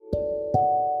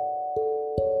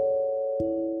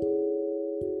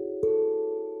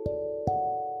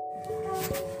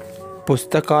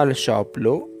పుస్తకాల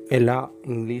షాప్లో ఎలా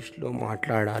ఇంగ్లీష్లో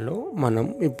మాట్లాడాలో మనం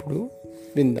ఇప్పుడు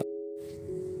విందాం.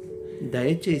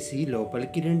 దయచేసి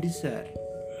లోపలికి రండి sir.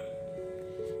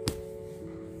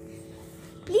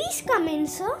 Please come in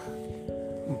sir.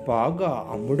 బాగా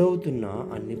అమ్ముడవుతున్న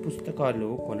అన్ని పుస్తకాలు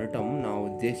కొనటం నా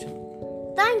ఉద్దేశం.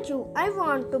 Thank you. I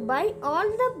want to buy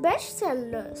all the best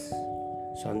sellers.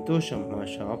 సంతోషం. మా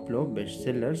షాప్లో బెస్ట్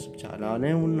సెల్లర్స్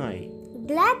చాలానే ఉన్నాయి.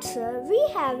 Glad sir, we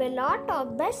have a lot of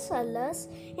best sellers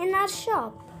in our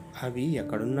shop. అవి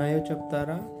ఎక్కడున్నాయో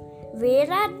చెప్తారా?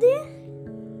 Where are they?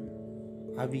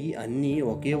 అవి అన్నీ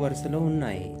ఒకే వరుసలో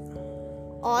ఉన్నాయి.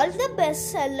 All the best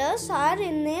sellers are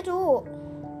in a row.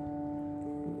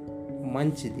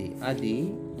 మంచిది, అది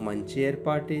మంచి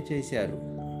ఏర్పాటే చేశారు.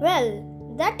 Well,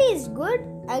 that is good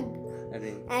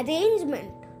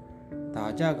arrangement.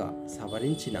 తాజాగా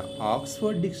సవరించిన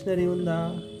ఆక్స్ఫర్డ్ డిక్షనరీ ఉందా?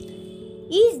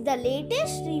 Is the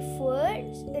latest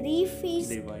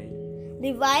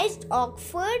revised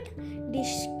Oxford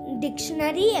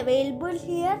dictionary available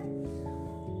here?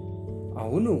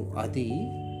 అవును, అది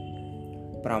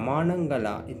ప్రమాణం గల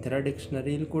ఇతర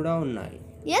డిక్షనరీలు కూడా ఉన్నాయి.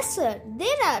 Yes sir,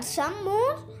 there are some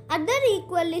more other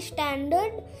equally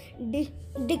standard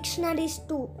dictionaries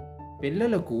too.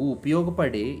 పిల్లలకు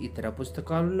ఉపయోగపడే ఇతర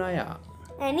పుస్తకాలున్నాయా?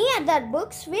 Any other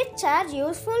books which are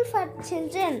useful for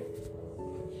children?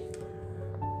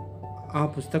 ఆ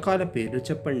పుస్తకాల పేర్లు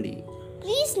చెప్పండి.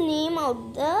 Please name out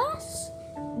the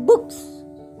books.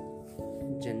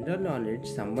 General knowledge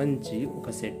సంబంధించి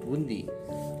ఒక సెట్ ఉంది.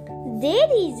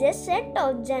 There is a set of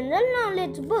general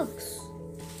knowledge books.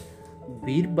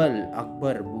 Birbal,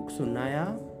 Akbar books ఉన్నాయా?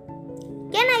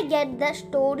 Can I get the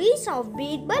stories of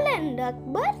Birbal and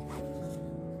Akbar?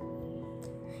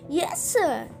 Yes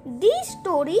sir, these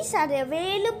stories are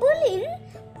available in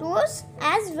prose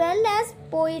as well as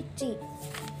poetry.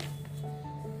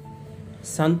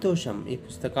 సంతోషం. ఈ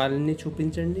పుస్తకాలన్నీ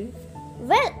చూపించండి.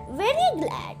 Well, very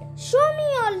glad. Show me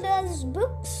all those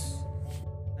books.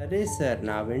 సరే sir,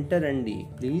 నా వెంట రండి.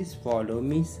 Please follow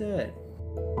me sir.